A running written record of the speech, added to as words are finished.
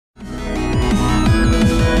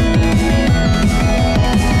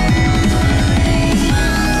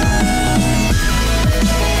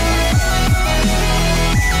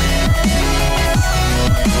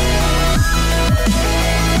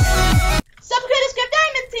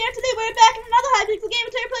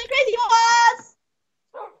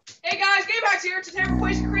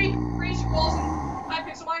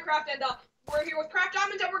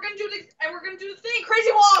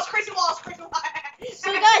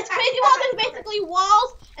this. Crazy walls is basically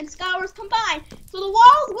walls and scours combined. So the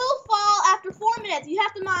walls will fall after 4 minutes. You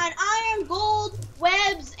have to mine iron, gold,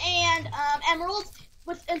 webs, and emeralds,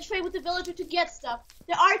 and trade with the villager to get stuff.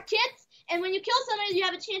 There are kits, and when you kill somebody, you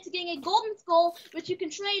have a chance of getting a golden skull, which you can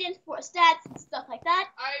trade in for stats and stuff like that.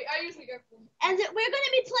 I usually get them. And we're going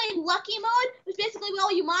to be playing lucky mode, which basically,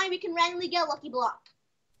 while you mine, we can randomly get a lucky block.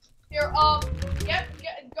 Here,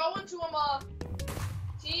 go into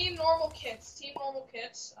team normal kits.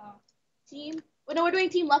 Team. Well, no, we're doing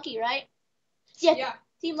Team Lucky, right? Yeah.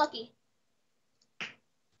 Team Lucky.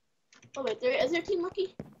 Oh wait, is there Team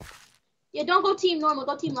Lucky? Yeah, don't go Team Normal.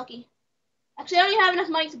 Go Team Lucky. Actually, I don't even have enough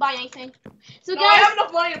money to buy anything. So no, guys, I have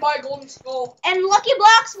enough money to buy a golden skull. And Lucky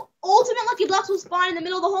Blocks, ultimate Lucky Blocks will spawn in the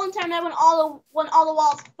middle of the whole entire night when all the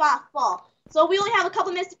walls fall. So we only have a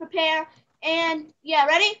couple minutes to prepare. And yeah,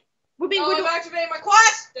 ready? I'm activating my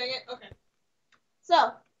quest. Dang it. Okay.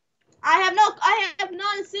 So, I have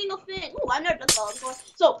not a single thing. Ooh, I've never done that before.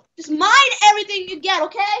 So, just mine everything you get,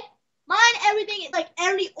 okay? Mine everything, like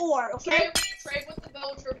every ore, okay? Trade with the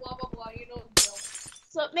villager, blah, blah, blah. You know the deal.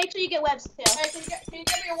 So, make sure you get webs, too. Hey, can you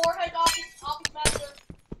get me a warhead office master?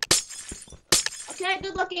 Okay,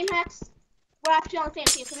 good luck, GameHacks. We're actually on the same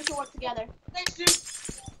team, so we can work together. Thanks, dude.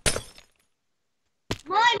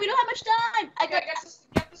 Mine, we don't have much time.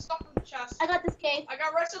 Get the stuff from the chest. I got this cave. I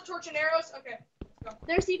got redstone torch and arrows. Okay, let's go.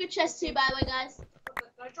 There's secret chests too, by the way, guys. Did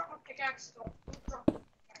I drop my pickaxe?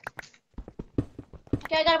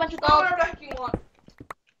 Okay, I got a bunch of Mine gold. whatever the heck you want.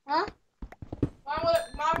 Huh?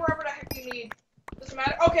 Mine wherever the heck you need. Doesn't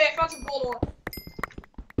matter. Okay, I found some gold ore.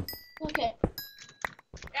 Okay.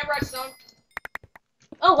 And redstone.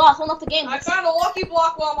 Oh wow, someone left the game. I found a lucky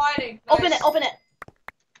block while mining. Nice. Open it.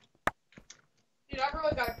 Dude, I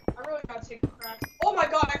really gotta take a crack. Oh my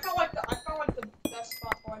god, I found like the best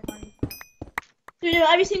spot for mining. Dude,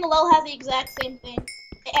 every single level has the exact same thing.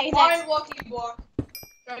 Mine lucky block.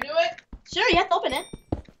 Can I do it? Sure, you have to open it.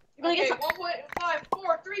 You're gonna Okay, get some 1.5,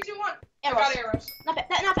 4, 3, 2, 1. arrows. I got arrows. Not bad.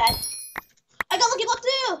 Not bad. I got lucky block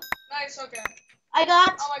too. Nice, okay. I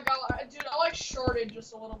got. Oh my god, dude, I like shorted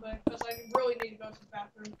just a little bit because I really need to go to the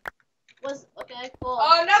bathroom. Okay, cool.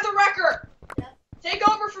 Nether wrecker. Yeah. Take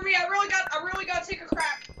over for me. I really got to take a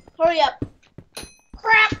crack. Hurry up.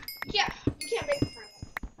 Crap. Yeah, you can't make it.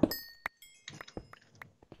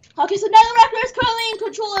 Okay, so Nether Wrecker is currently in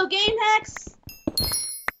control of GameHacks.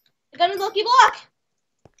 I got a lucky block.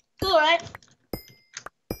 Cool, right?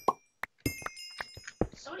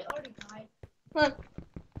 Somebody already died. Huh.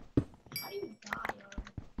 How do you die?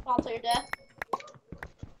 Fall to your death.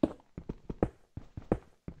 I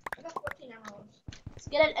got 14 emeralds. Let's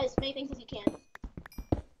get as many things as you can.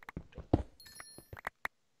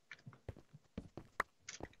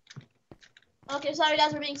 Okay, sorry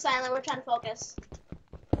guys, we're being silent. We're trying to focus.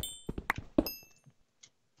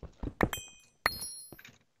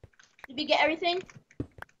 Did we get everything?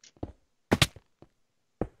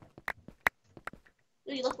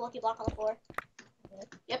 Dude, you left the lucky block on the floor.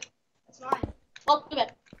 Yep. That's mine. Well, too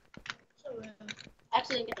bad. So rude. I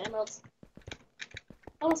actually didn't get the emeralds.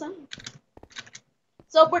 Oh, what's that?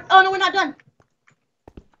 So oh no, we're not done.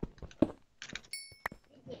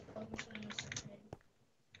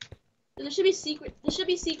 Dude, there should be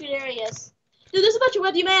secret areas. Dude, there's a bunch of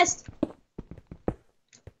web you missed.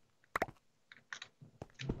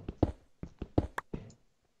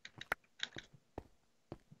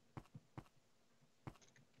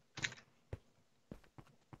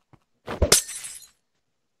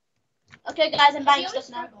 Okay, guys, I'm buying stuff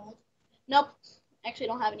now. Gold? Nope. Actually,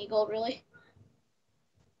 don't have any gold, really.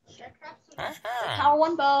 Should I craft some? Power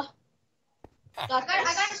 1 bow. I got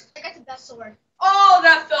the best sword. Oh,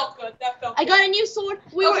 that felt good. I got a new sword.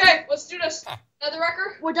 Okay, let's do this. Nether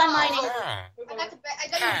wrecker. We're done mining. I got the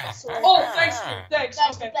best sword. Oh, thanks, dude. Thanks.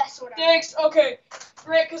 That's Okay. the best sword. Thanks. Okay.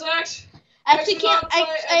 Great, because I actually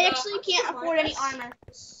can't afford any armor.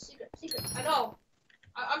 Secret. I know.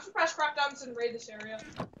 I'm surprised craft diamonds didn't raid this area.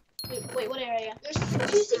 Wait, what area? There's 2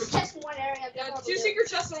 secret chests in one area. Yeah, 2 secret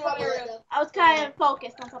chests in one area. I was kind of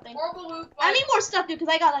focused on something. Horrible loot. I need more stuff, dude,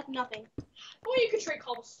 because I got like nothing. Well, you could trade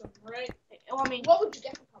cobblestone, right? I mean, what would you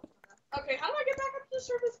get from cobblestone? Okay, how do I get back up to the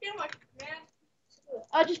surface again? Like, man.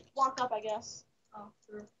 I just walk up, I guess. Oh,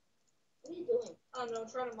 true. What are you doing? I don't know,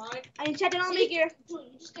 trying to mine. I enchanted all my gear.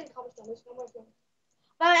 Dude, you just get cobblestone. There's no more thing.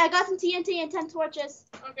 By the way, I got some TNT and 10 torches.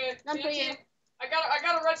 Okay. None for you. I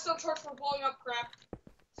got a redstone torch for blowing up crap.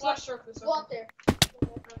 Slash surface. Go up there.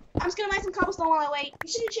 I'm just gonna mine some cobblestone while I wait. You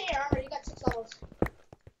should enchant your armor. You got 6 levels.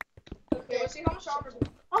 Okay, let's see how much armor.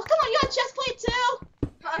 Oh, come on, you got a chest plate too.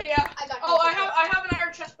 Yeah. I have an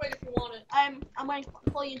iron chest plate if you want it. I'm going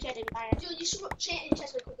fully enchanted iron. Dude, you should enchant your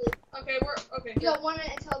chest plate quickly. Okay, okay. You got 1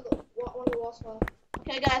 minute until walls fall.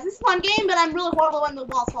 Okay, guys, this is a fun game, but I'm really horrible when the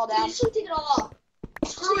walls fall Dude, down. you should take it all off.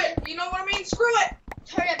 Screw it. You know what I mean? Screw it.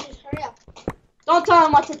 Hurry up, dude. Hurry up. Don't tell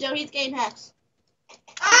him what to do. He's GameHacks.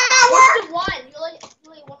 Where's the one? You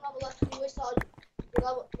only one level left. You wasted all your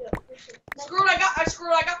level. Your shit. Screw it.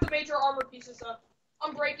 I got the major armor pieces up.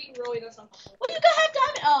 I'm breaking. Really, that's not possible. Well, you can have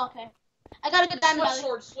diamond. Oh, okay. I got a good diamond.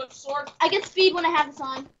 Switch sword. I get speed when I have this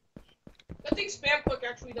on. I think spam click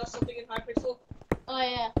actually does something in Hypixel. Oh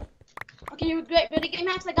yeah. Okay, you're great. Ready,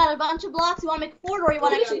 GameHacks? I got a bunch of blocks. You want to make a fort, or you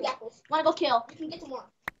want to go kill? You can get some more.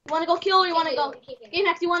 You want to go kill, or you want to go? You can't.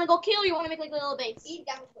 GameHacks, you want to go kill, or you want to make like a little base? Eat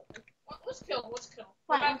that one. Let's kill.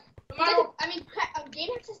 Fine. No matter. I mean,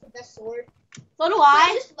 GameHacks has the best sword. So do I'm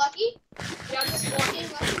I. just lucky. Yeah, just lucky. Team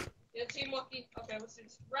lucky. Yeah, team lucky. Okay, let's do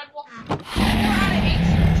this. Red wall. 4 out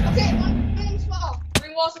of 8. Okay, one name's fall.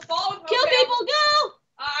 Green walls are followed. Kill Okay, people, go!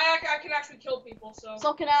 I can actually kill people. So.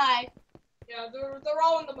 So can I. Yeah, they're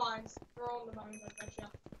all in the mines. They're all in the mines. I bet. Yeah.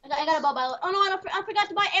 I got a bow by the way. Oh no, I forgot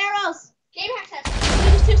to buy arrows. GameHacks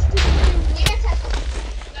has. There's two. GameHacks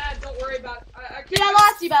has. Nah, don't worry about it. I can't. Dude, I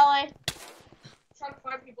lost you by the way. Trying to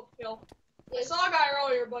find people to kill. I saw a guy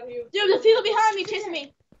earlier, but he. Dude, there's people behind me chasing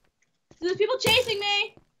me. There's people chasing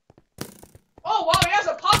me. Oh wow, he has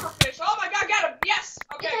a pufferfish. Oh my god, get him! Yes.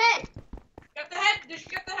 Okay. Get the head. Get the head. Did you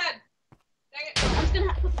get the head? Dang it. I'm just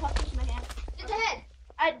gonna put the pufferfish in my hand. Get the head.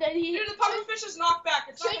 Dude, the pufferfish is knocked back.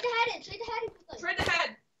 It's Trade not. the head in. Trade the head in quickly. Trade the head.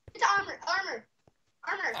 Get the armor.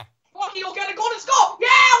 Lucky you'll get a golden skull. Yeah,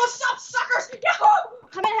 what's up, suckers? Yahoo!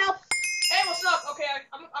 Come and help. Hey, what's up? Okay,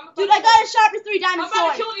 I'm about Dude, to I got a sharper 3 I'm diamond about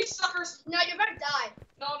sword. to kill these suckers. No, you're about to die.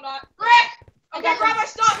 No, I'm not. Rick! I Okay, got grab them. my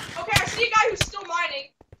stuff. Okay, I see a guy who's still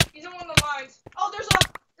mining. He's in one of the mines. Oh, there's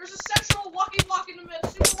a central lucky block in the middle.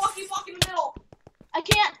 Super lucky block in the middle. I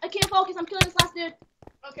can't focus. I'm killing this last dude.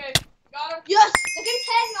 Okay, got him. Yes. Look at his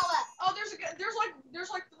head and all that. Oh, there's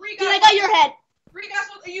like 3 guys. Dude, I got your head. 3 guys.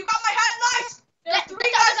 You got my head. Nice. There's Get 3 the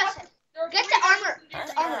guys. other guy's There are Get 3 the guys armor. in the Get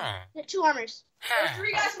arena. the armor. Get 2 armors. There's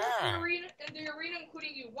 3 guys in the arena,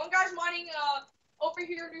 including you. One guy's mining over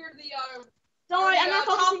here near the Don't worry, I'm not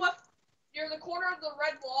top focusing. left, near the corner of the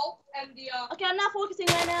red wall and the Okay, I'm not focusing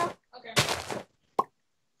right now. okay.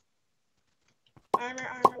 Armor.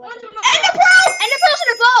 One, two, no, And the pearls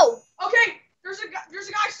and a bow. Okay, there's a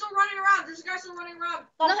guy still running around.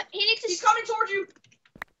 No, he needs to. He's coming towards you.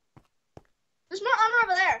 There's more armor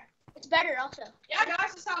over there. It's better also. Yeah,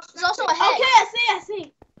 guys, this house. There's also a head. Okay, I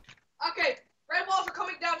see. Okay, red walls are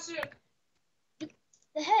coming down soon.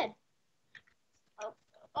 The head.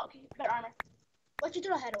 Okay, better armor. Why'd you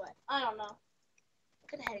throw the head away? I don't know.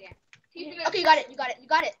 Look at the head again. Keep it in. Okay, you got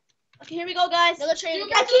it. Okay, here we go, guys. Another train. Dude,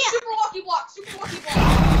 again. get to the super lucky block.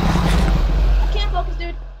 I can't focus,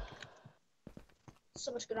 dude.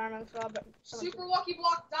 So much good armor for all, but so much Super lucky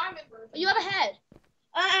block diamond version. good. You have a head.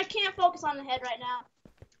 I can't focus on the head right now.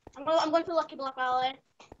 I'm going for lucky block, by the way.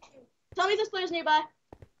 Tell me if this player's nearby.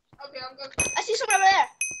 Okay, I'm good. I see someone over there.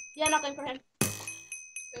 Yeah, I'm not going for him.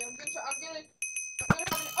 Okay, I'm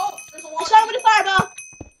gonna oh, there's a I wall. shot him with a fireball.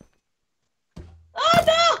 Oh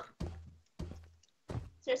no!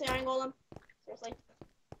 Seriously, Iron Golem. Seriously.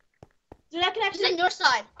 Dude, I can He's actually. on your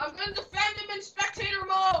side. I'm gonna defend him in spectator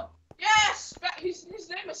mode. Yes, his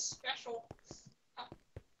name is Special,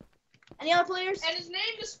 Any other players? and his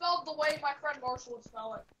name is spelled the way my friend Marshall would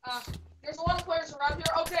spell it. There's a lot of players around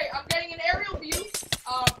here. Okay, I'm getting an aerial view.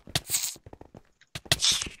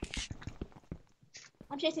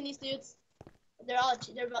 I'm chasing these dudes. They're about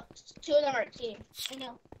 2 of them are a team. I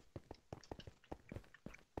know.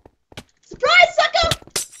 Surprise, sucker!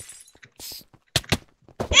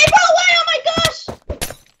 Hey, bro, away! Oh my gosh!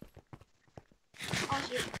 Oh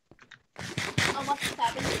shoot. Oh, what's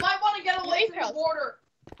happening? You might want to get away from the pearls. border.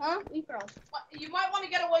 Huh? We pearls. You might want to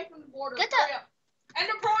get away from the border. Get the- Hurry up. And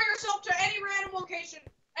deploy yourself to any random location.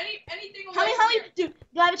 Anything away How from many, here. dude,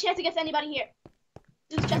 do I have a chance against anybody here?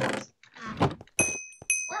 Dude, chest bumps.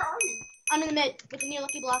 Where are you? I'm in the mid with the near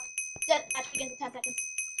lucky block. Dead match begins in 10 seconds.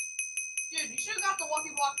 Dude, you should have got the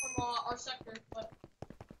lucky block from our sector, but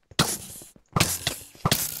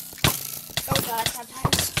Oh god, I'm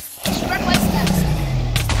tired. Strike like that.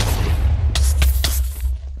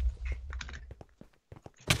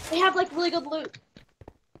 They have like really good loot.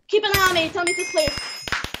 Keep an eye on me. Tell me if this player's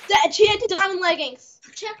enchanted diamond leggings.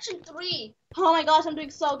 Protection 3. Oh my gosh, I'm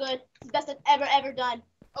doing so good. It's the best I've ever done.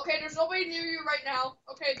 okay, there's nobody near you right now.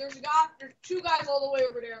 Okay, there's 2 guys all the way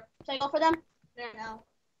over there. Should I go for them? No.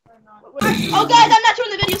 Or not. Oh guys, I'm not sure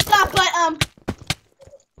when the video stopped, but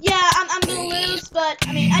yeah, I'm gonna lose, but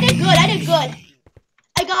I mean, I did good.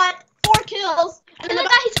 I got 4 kills, and then And the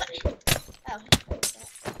guy he's. Oh.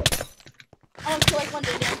 I don't kill like one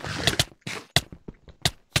dude.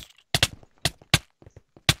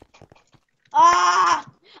 Ah!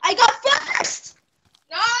 I got first!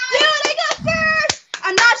 Nice! Dude, I got first!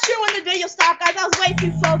 I'm not sure when the video stopped, guys. I was way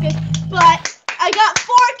too focused. But I got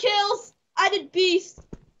 4 kills. I did beast.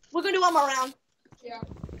 We're gonna do one more round. Yeah.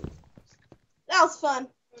 That was fun.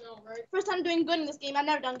 I know, right? First time doing good in this game. I've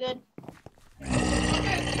never done good. Okay,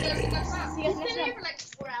 see you guys next round. See you guys We've next been here round. for like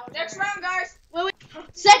 4 hours. Next already. round, guys.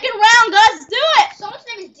 Second round, guys. Let's do it! Someone's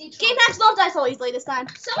name is D-Trump. GameHacks don't die so easily this time.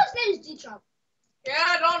 Someone's name is D-Trump.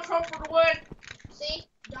 Yeah, Donald Trump for the win. See?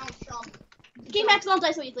 Donald Trump. GameHacks don't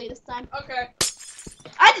die so easily this time. Okay.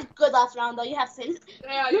 I did good last round, though. You have to say.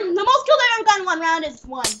 Yeah, The most kills I've ever gotten in one round is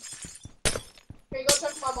 1. Can you go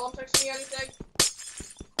check if my mom texted me anything?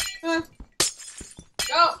 Uh,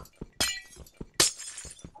 Go.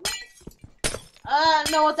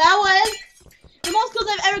 know what that was. The most kills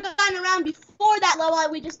I've ever gotten around before that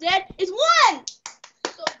level we just did is 1!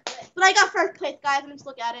 So good. But I got first place, guys. Let me just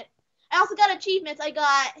look at it. I also got achievements. I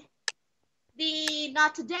got the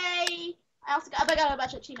not today. I got a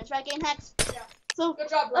bunch of achievements, right, GameHacks? Yeah. So Good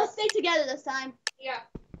job, bro. let's stay together this time. Yeah.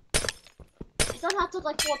 It doesn't have to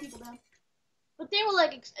like 4 people down. But they were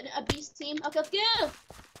like a beast team. Okay, let's go.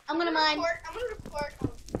 I'm gonna mine. I'm gonna record.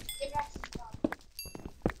 GameHacks.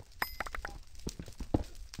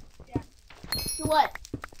 To what?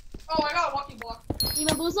 Oh, I got a lucky block. You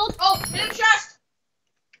bamboozled? Oh, hidden chest.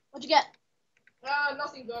 What'd you get?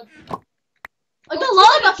 Nothing good. I got a Oh,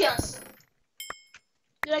 lava hidden bucket. chests.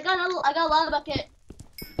 Dude, I got a lava bucket.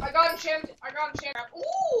 I got enchanted.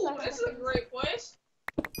 Ooh, this is a great place.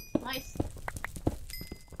 Nice.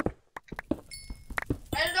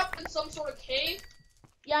 I ended up in some sort of cave.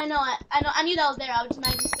 Yeah, I know it. I knew that was there. I was just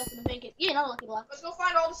mining stuff in the bank. Yeah, another lucky block. Let's go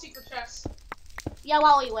find all the secret chests. Yeah,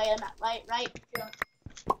 while we wait, right?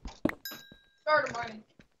 Started mining.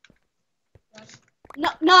 Yes.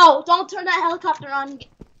 No, don't turn that helicopter on.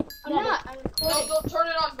 I'm not. I'm recording. No, turn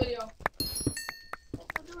it on video.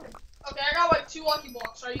 Okay, I got like 2 lucky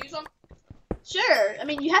blocks. Should I use them? Sure. I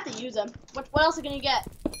mean, you have to use them. What else are you gonna get?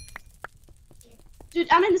 Dude,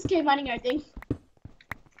 I'm in this cave mining everything.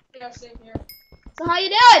 Yeah, same here. So how you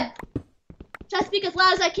doing? Try to speak as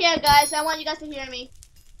loud as I can, guys. I want you guys to hear me.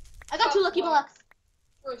 I got 2 lucky blocks.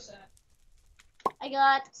 Really sad. I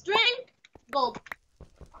got string, gold.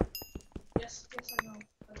 Yes, I know.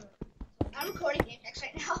 I'm recording GameHacks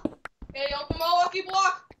right now. Hey, open my lucky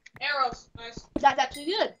block. Arrows. Nice. That's actually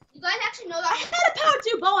good. You guys actually know I that had a power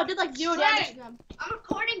 2 bow. I did like 0 damage to them. I'm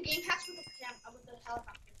recording GameHacks with the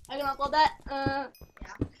helicopter. I can upload that. Yeah.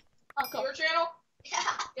 Oh, cool. Your channel? Yeah.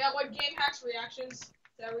 Yeah, like GameHacks reactions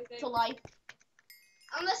to everything. To life.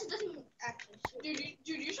 Unless it doesn't actually shoot.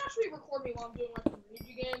 Dude, you should actually record me while I'm doing like a rage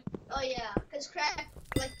again. Oh yeah, because crack,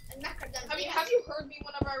 like, not crack down. Have you heard me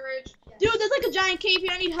whenever I rage? Dude, there's like a giant cave here.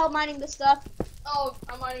 I need help mining this stuff. Oh,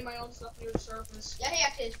 I'm mining my own stuff near the surface. Yeah, he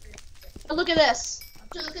actually is pretty. But look at this.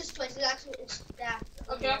 So look at this place. It's stacked.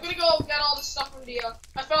 Okay, I'm gonna go get all this stuff from the.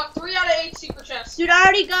 I found 3 out of 8 secret chests. Dude, I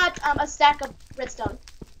already got a stack of redstone.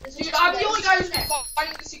 Dude, I'm the only guy who's been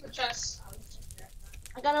finding the secret chests.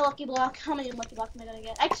 I got a lucky block. How many lucky blocks am I gonna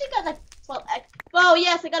get? I actually got like 12. Bow,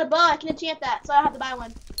 yes, I got a bow. I can enchant that, so I don't have to buy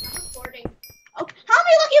one. I'm recording. Okay, how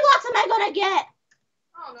many lucky blocks am I gonna get?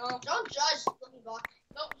 I don't know. Don't judge Lucky Block.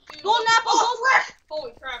 No, dude. Golden apple, Oh, gold frick!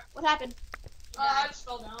 Holy crap. What happened? I just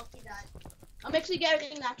fell down. He died. I'll make sure you get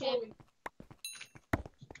everything in that cave. Holy.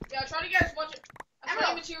 Yeah, try to get as much as many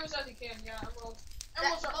Emerald. materials as you can. Yeah, emeralds. That's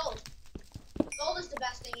Emeralds are. gold. Gold is the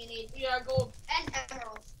best thing you need. Yeah, gold. And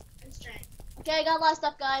emeralds. And strength. Okay, I got a lot of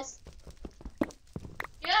stuff, guys.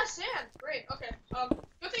 Yeah, sand. Great. Okay.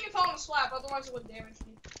 Good thing you fell on the slab, otherwise it would damage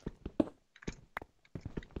me.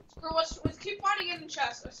 Let's keep finding it in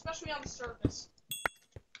chests, especially on the surface.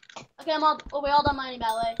 Okay, we're all done mining, by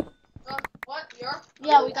the way. What? You're?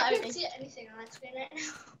 Yeah, we got I everything. can't see anything on that screen right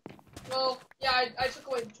now. Well, yeah, I took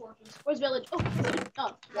away the torches. Where's village? Oh,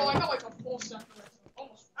 Oh, I got like a full stack of redstone.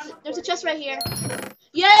 Almost. there's a chest right here.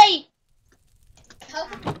 Yay!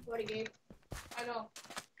 Helicopter recording game. I know.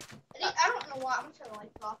 I don't know why. I'm gonna turn the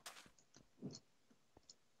lights off.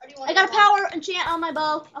 Or do you want I got a power enchant on my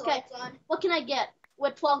bow. Okay, Lights on. what can I get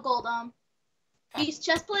with 12 gold? Beast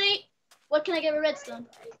chest plate. What can I get with redstone?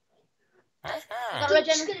 I got a Dude, red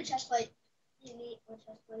just gem. get a chest plate. You need one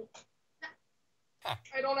chest plate.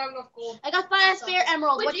 I don't have enough gold. I got 5 spare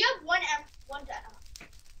emeralds. Wait, What- do you have one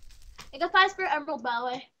I got 5 spare emeralds, by the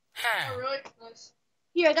way. Oh, really? Nice.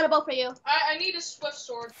 Here, I got a bow for you. I need a swift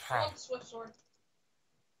sword. I want the swift sword.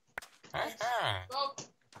 Nice. Well,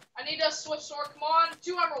 I need a swift sword. Come on.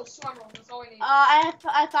 2 emeralds. 2 emeralds. That's all I need. I have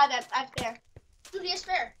 5. I have spare. Dude, he has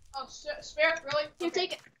spare. Oh, spare? Really? Here, Okay.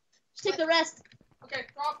 take it. Just take the rest. Okay,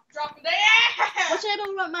 drop it there. What should I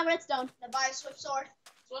do with my redstone? Now buy a swift sword.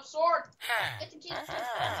 Swift sword. Get the TNT.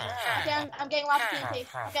 Okay, I'm getting lots of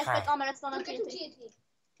TNT. Okay, spent all my redstone on Get some TNT.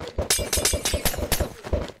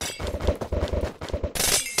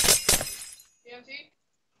 TNT.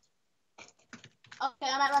 Okay,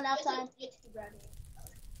 I might run out of time.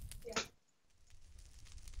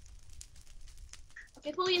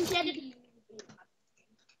 Okay, fully enchanted.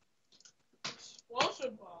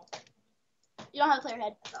 Explosive ball. You don't have a player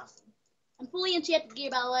head. That's awesome. I'm fully enchanted gear,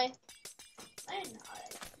 by the way. I didn't know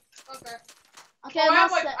that. Okay. Okay, Oh, I'm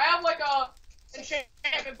all set. I have like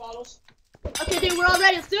enchantment bottles. Okay, dude, we're all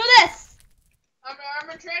ready. Let's do this. I'm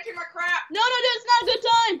enchanting my crap. No, dude, it's not a good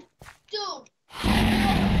time. Dude.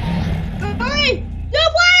 Hurry! Dude,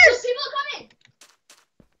 Dude, where's? people are coming.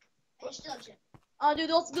 Hey, still shit. Oh, dude,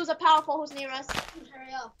 those dudes are powerful. Who's near us? Dude,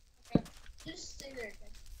 hurry up. Okay. Just stay there.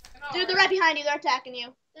 Okay? Dude, they're right behind you. They're attacking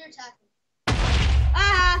you. They're attacking.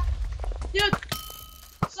 Ah! Dude,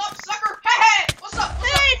 What's up, sucker? Hey! What's up? What's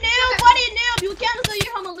hey, up? noob! What are you, noob? You can't say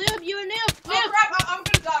you're home a noob. You're a noob. Oh Noob. crap! I'm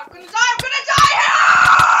gonna die! I'm gonna die! I'm gonna die!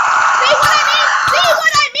 See what I mean? See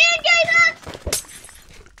what I mean, GameHacks?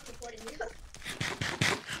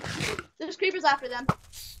 There's creepers after them.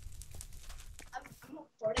 I'm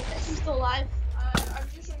recording I'm this. still alive. I'm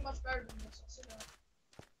usually much better than this. Sit down.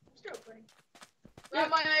 I'm still recording. Grab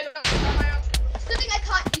my item. Grab my item. It's a good thing I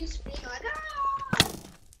caught you screaming like, ah!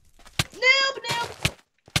 Noob, noob.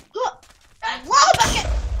 Huh. Wall bucket.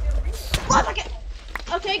 Wall bucket.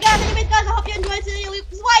 Okay, guys. Anyways, guys, I hope you enjoyed today's video.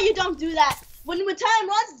 This is why you don't do that. When time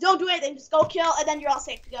runs, don't do anything. Just go kill, and then you're all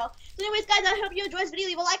safe to go. So anyways, guys, I hope you enjoyed this video.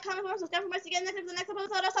 Leave a like, comment, subscribe for more to get next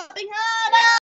episode of something. Bye.